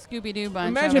loving the Scooby-Doo bunch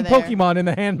Imagine over there. Pokemon in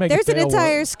The Handmaid's There's Tale. an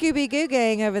entire world. Scooby-Goo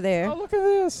gang over there. Oh, look at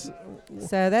this.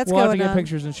 So that's We'll have to going get on.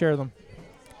 pictures and share them.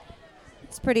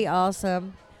 It's pretty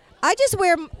awesome. I just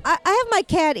wear, I have my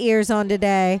cat ears on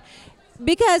today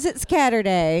because it's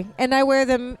Catterday, and I wear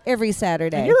them every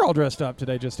Saturday. And you're all dressed up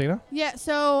today, Justina. Yeah,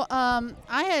 so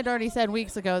I had already said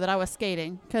weeks ago that I was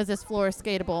skating because this floor is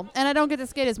skatable. And I don't get to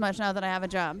skate as much now that I have a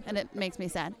job, and it makes me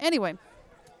sad. Anyway,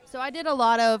 so I did a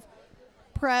lot of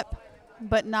prep,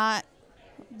 but not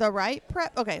the right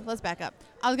prep. Okay, let's back up.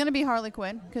 I was going to be Harley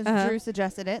Quinn because Drew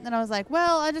suggested it. And then I was like,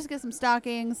 well, I'll just get some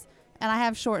stockings, and I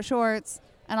have short shorts,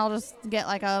 and I'll just get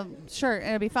like a shirt, and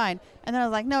it'll be fine. And then I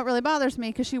was like, no, it really bothers me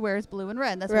because she wears blue and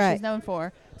red. That's what Right. she's known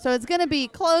for. So it's going to be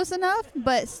close enough,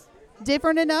 but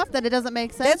different enough that it doesn't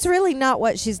make sense. That's really not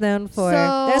what she's known for.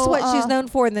 So, That's what she's known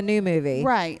for in the new movie.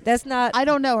 right. That's not. I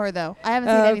don't know her, though. I haven't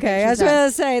seen Oh, anything okay, I was she's done. going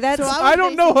to say that's. So I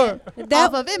don't know basing her. it That-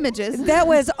 off of images. that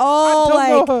was all I don't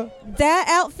like know her. that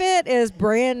outfit is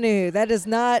brand new. That is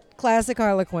not classic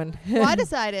Harlequin. Well, I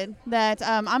decided that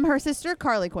I'm her sister,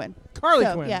 Carly Quinn. Carly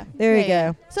So, Quinn. Yeah. There you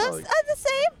yeah. go. So Carly. it's the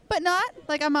same, but not.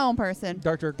 Like, I'm my own person.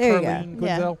 Dr. There you go. Carleen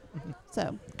Yeah. Quinzel.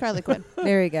 So, Carly Quinn.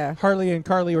 There you go. Harley and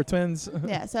Carly were twins.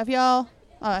 Yeah. So if y'all,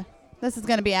 this is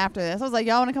going to be after this. I was like,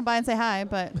 y'all want to come by and say hi,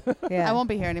 but Yeah. I won't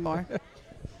be here anymore.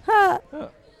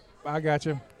 I got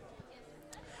you.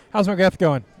 How's Macbeth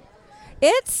going?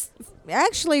 It's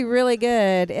actually really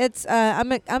good. It's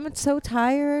I'm so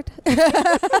tired.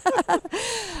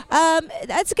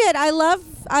 That's good. I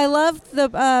love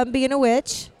the being a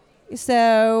witch.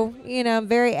 So, you know, I'm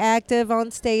very active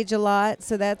on stage a lot,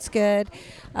 so that's good.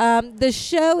 The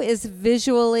show is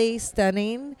visually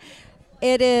stunning.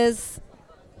 It is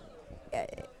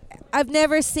I've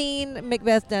never seen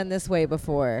Macbeth done this way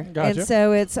before. Gotcha.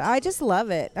 And so I just love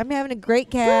it. I'm having a great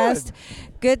cast,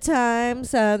 good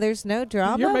times. There's no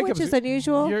drama, which is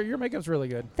unusual. Your makeup's really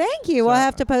good. Thank you. So- We'll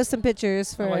have to post some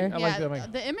pictures for. I like yeah, that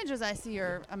makeup. the images I see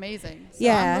are amazing. So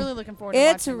Yeah. I'm really looking forward to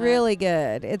It's watching that. really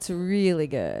good. It's really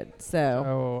good.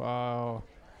 So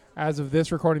As of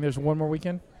this recording, there's one more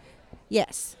weekend.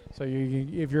 yes, So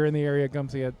if you're in the area, come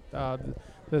see it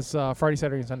this Friday,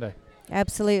 Saturday, and Sunday.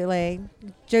 absolutely.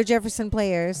 Joe Jefferson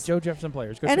Players. Joe Jefferson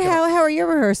Players. Go And check it out. how are your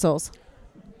rehearsals?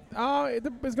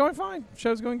 It's going fine.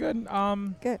 Show's going good.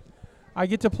 Good. I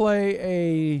get to play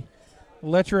a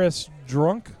lecherous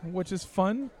drunk, which is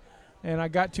fun, and I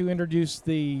got to introduce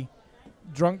the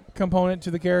drunk component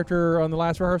to the character on the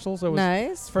last rehearsal. So it was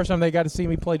Nice. the first time they got to see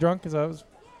me play drunk because I was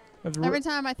Every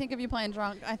time I think of you playing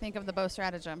drunk, I think of the Bow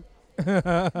Stratagem.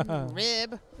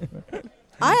 Rib.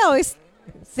 I always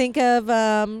think of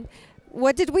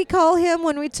what did we call him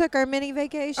when we took our mini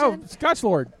vacation? Oh, Scotch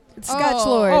Lord. Scotch Oh,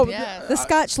 Lord. Oh, yes. The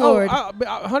Scotch Lord.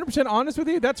 100% honest with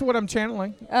you, that's what I'm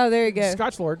channeling. Oh, there you go.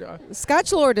 Scotch Lord.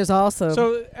 Scotch Lord is awesome.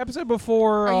 So episode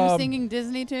before. Are you singing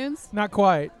Disney tunes? Not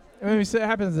quite. I mean, it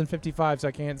happens in 55, so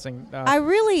I can't sing. I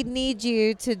really need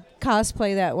you to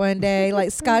cosplay that one day,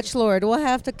 like Scotch Lord. We'll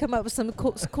have to come up with some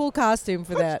cool costume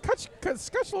for that.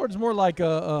 Scotch Lord's more like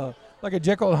a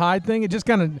Jekyll and Hyde thing. It just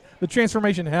kind of the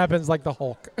transformation happens like the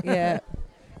Hulk. Yeah,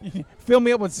 You fill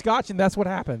me up with scotch, and that's what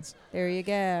happens. there you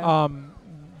go.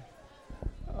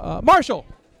 Marshall.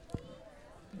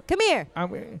 Come here.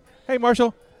 Hey,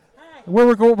 Marshall. Hi. We're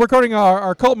recording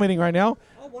our cult meeting right now.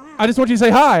 Oh, wow. I just want you to say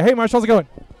hi. Hey, Marshall, how's it going?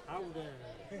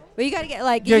 Well, you got to get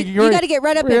like Yeah, you got to get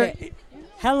right up in it.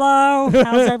 Hello.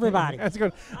 How's everybody? That's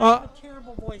good. I have a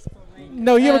terrible voice for radio.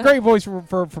 No, you have a great voice for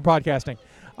podcasting.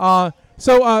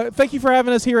 So thank you for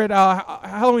having us here at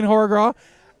Halloween Horror Gras.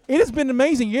 It has been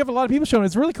amazing. You have a lot of people showing.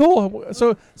 It's really cool.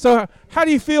 So how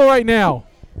do you feel right now?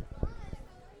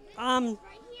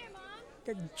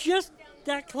 Just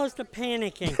that close to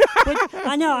panicking. Which,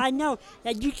 I know.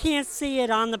 You can't see it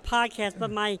on the podcast,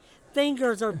 but my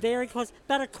fingers are very close,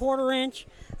 about a quarter inch.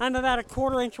 I'm about a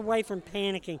quarter inch away from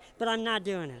panicking, but I'm not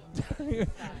doing it.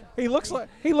 He looks like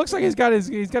he's got his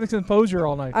composure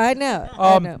all night. I know.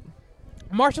 I Um, know.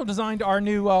 Marshall designed our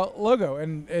new logo,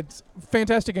 and it's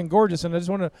fantastic and gorgeous. And I just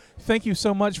want to thank you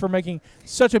so much for making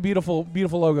such a beautiful,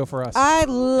 beautiful logo for us. I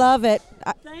love it.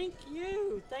 Thank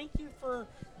you. Thank you for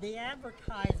the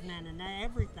advertisement and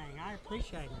everything. I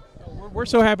appreciate it. We're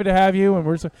so happy to have you, and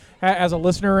we're so, as a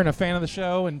listener and a fan of the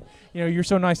show, and you're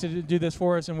so nice to do this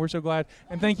for us, and we're so glad.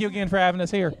 And thank you again for having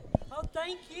us here. Oh,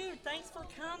 thank you. Thanks for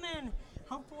coming.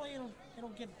 Hopefully it'll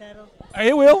get better.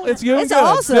 It will. It's good. It's good.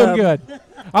 awesome. It's doing good.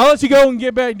 I'll let you go and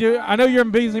get back. I know you're a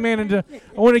busy man, and I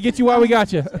want to get you while we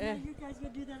got you. You guys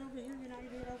gonna do that over here? You're not gonna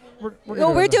do it over there?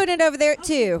 Well, we're doing it over there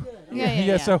too.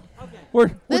 Yeah. So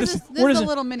we're This just is a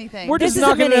little mini thing. we're This just is a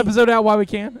knocking an mini. episode out while we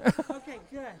can. Okay,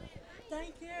 good.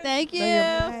 Thank you. Thank you.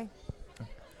 Okay.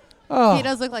 Oh. He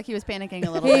does look like he was panicking a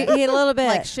little He, bit. he a little bit.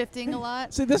 Like shifting a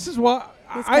lot. See, this is why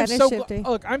He's I'm kinda so shifty.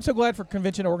 look. I'm so glad for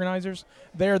convention organizers.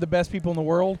 They are the best people in the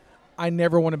world. I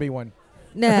never want to be one.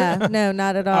 no,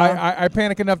 not at all. I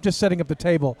panic enough just setting up the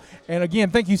table. And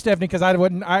again, thank you, Stephanie, because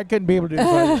I couldn't be able to do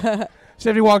this.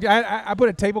 Stephanie walked. I put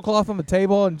a tablecloth on the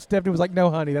table, and Stephanie was like, "No,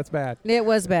 honey, that's bad." It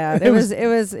was bad. It It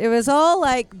was- was all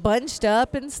like bunched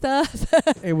up and stuff.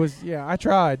 It was. Yeah, I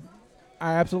tried.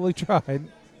 I absolutely tried.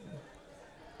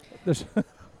 There's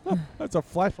that's a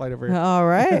flashlight over here. All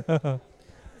right. Is there a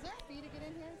fee to get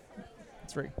in here?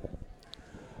 It's free.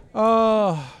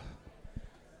 I'm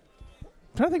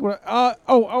trying to think what.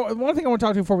 One thing I want to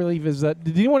talk to you before we leave is that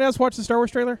did anyone else watch the Star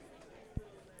Wars trailer?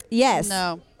 Yes.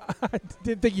 No. I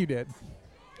didn't think you did.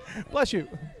 Bless you.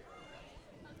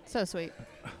 So sweet.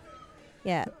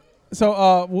 Yeah. So,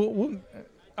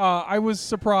 I was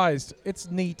surprised. It's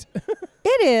neat.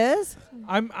 It is.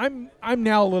 I'm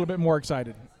now a little bit more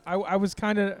excited. I was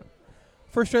kind of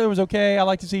first trailer was okay. I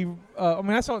like to see.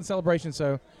 I saw it in Celebration,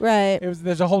 so Right.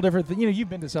 there's a whole different thing. You've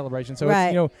been to Celebration, so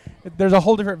Right. it's, there's a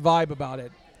whole different vibe about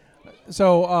it.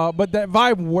 So, but that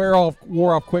vibe wore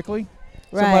off quickly.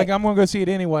 So I'm Right. like, I'm gonna go see it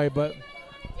anyway, but.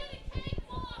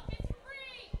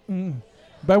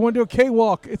 But I want to do a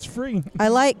cakewalk. It's free. I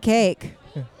like cake.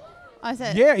 I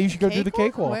said. Yeah, you should go do the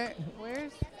cakewalk.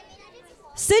 Where's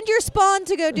Send your spawn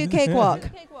to go do cakewalk.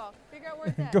 cakewalk? Figure out where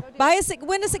it's at. Go. Go do Buy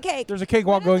win us a cake. There's a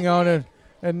cakewalk going on,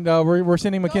 and we're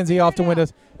sending Mackenzie off to win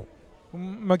us.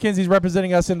 Mackenzie's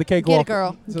representing us in the cakewalk. Get it,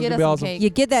 girl. So Get it's us gonna be some awesome. cake. You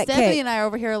get that Stephanie cake. and I are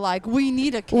over here like, we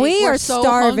need a cake. We We're are so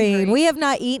starving. hungry. We have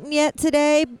not eaten yet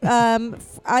today.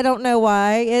 I don't know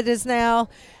why. It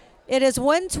is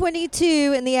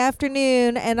 1:22 in the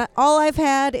afternoon, and all I've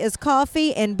had is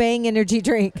coffee and Bang energy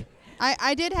drink.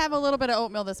 I did have a little bit of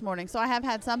oatmeal this morning, so I have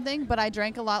had something, but I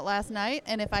drank a lot last night,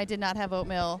 and if I did not have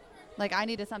oatmeal, like I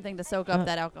needed something to soak up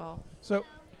that alcohol. So,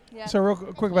 Yeah. so real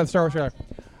quick about the Star Wars trailer.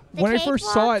 The When I first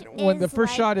saw it, cakewalk when the is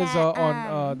first like shot is that,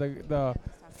 on the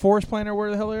forest planet, where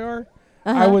the hell they are,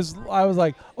 Uh-huh. I was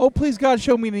like, oh please God,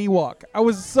 show me an Ewok. I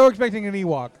was so expecting an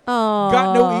Ewok. Oh,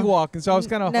 Got no Ewok, and so I was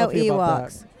kind of no huffy about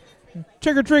Ewoks. that.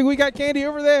 Trick or treat, we got candy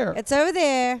over there. It's over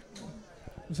there.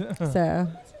 So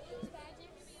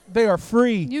They are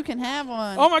free. You can have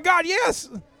one. Oh my God, yes!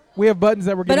 We have buttons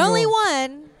that we're but getting. only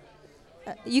on.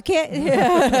 one. You can't.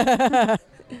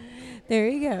 There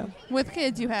you go. With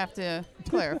kids, you have to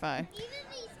clarify.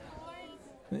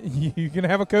 You can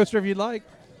have a coaster if you'd like.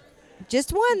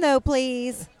 Just one though,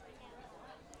 please.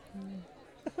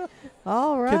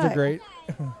 All right. Kids are great.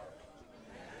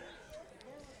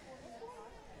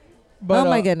 But, Oh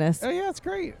my goodness. Oh yeah, it's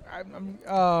great.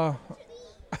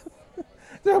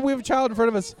 We have a child in front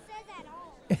of us.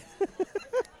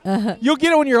 You'll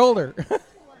get it when you're older.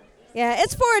 Yeah,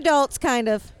 it's for adults, kind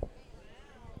of.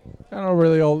 I don't know,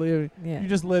 really old. You Yeah.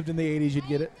 just lived in the 80s, you'd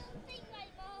get it.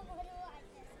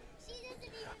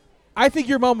 I think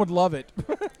your mom would love it.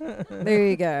 There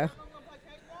you go.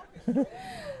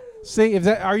 See,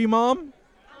 are you mom?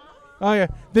 Oh yeah,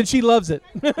 then she loves it.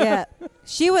 Yeah,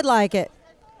 she would like it.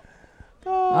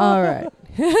 All right.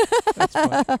 That's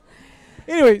fun.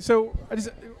 Anyway, so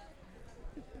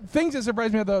things that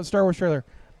surprised me about the Star Wars trailer.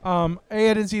 A, I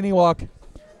didn't see an Ewok.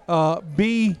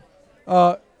 B,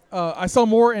 I saw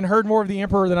more and heard more of the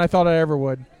Emperor than I thought I ever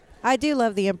would, I do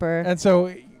love the Emperor. and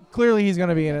so clearly he's going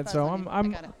to be in it. So I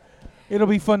got it. it'll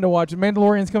be fun to watch.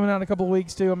 Mandalorian's coming out in a couple of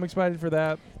weeks too. I'm excited for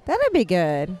that. That'd be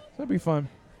good. That'll be fun.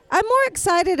 I'm more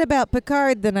excited about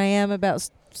Picard than I am about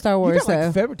Star You Wars,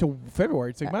 got though. like till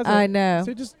February, so you might as well, I know.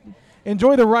 So just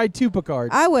enjoy the ride to Picard.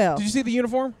 I will. Did you see the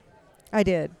uniform? I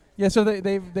did. Yeah, so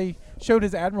they showed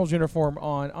his admiral's uniform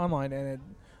online, and it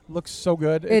looks so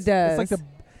good. It does.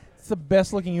 It's It's the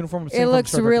best looking uniform I've seen. It from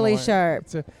looks Star Trek really in a while. sharp.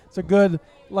 It's a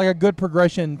good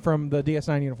progression from the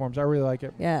DS9 uniforms. I really like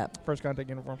it. Yeah. First Contact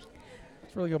uniforms.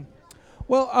 It's really good.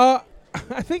 Well,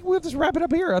 I think we'll just wrap it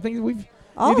up here. I think we've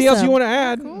anything else you Awesome. want to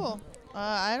add? Cool.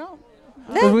 I don't.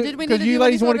 No. Did we need to you do any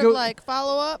ladies sort wanna of go- like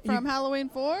follow up from Halloween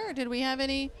 4? Or did we have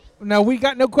any? No, we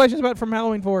got no questions about from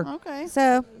Halloween 4. Okay.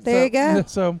 So there you go.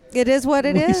 So It is what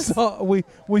it is.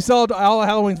 we solved all of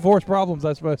Halloween 4's problems,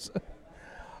 I suppose.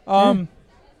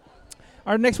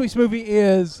 Our next week's movie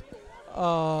is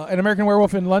An American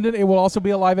Werewolf in London. It will also be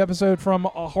a live episode from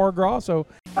Horror Gras. So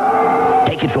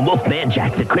Take it from Wolfman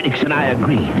Jack, the critics and I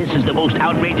agree. This is the most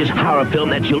outrageous horror film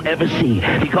that you'll ever see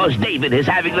because David is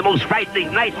having the most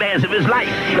frightening nightmares of his life.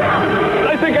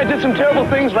 I think I did some terrible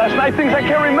things last night, things I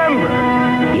can't remember.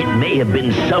 It may have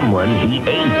been someone he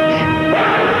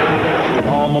ate.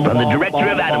 From the director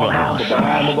of Animal House,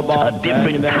 a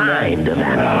different kind of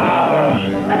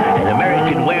animal. An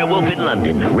American Werewolf in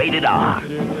London, rated R.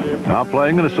 Now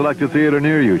playing in a selected theater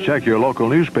near you. Check your local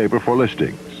newspaper for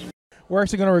listings. we're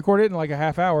actually going to record it in like a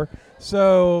half hour.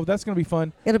 So that's going to be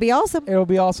fun. It'll be awesome. It'll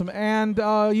be awesome. And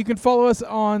you can follow us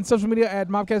on social media at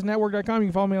mobcastnetwork.com. You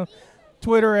can follow me on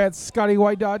Twitter at Scotty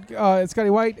White,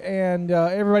 and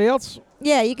everybody else.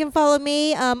 Yeah, you can follow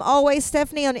me, always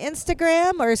Stephanie on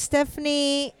Instagram or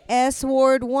Stephanie S.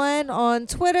 Ward 1 on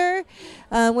Twitter,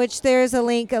 which there's a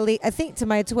link, I think, to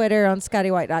my Twitter on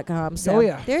scottywhite.com. So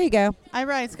yeah. There you go. I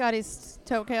ride Scotty's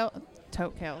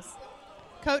coattails.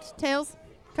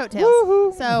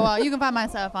 Woohoo. So you can find my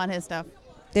stuff on his stuff.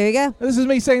 There you go. This is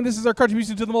me saying this is our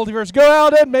contribution to the multiverse. Go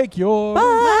out and make your...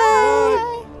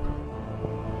 Bye.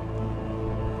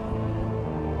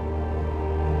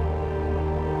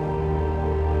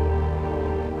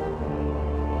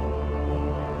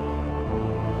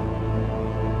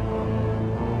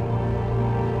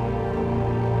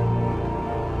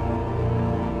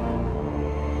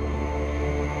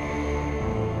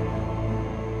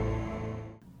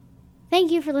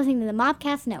 Thank you for listening to the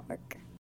Mobcast Network.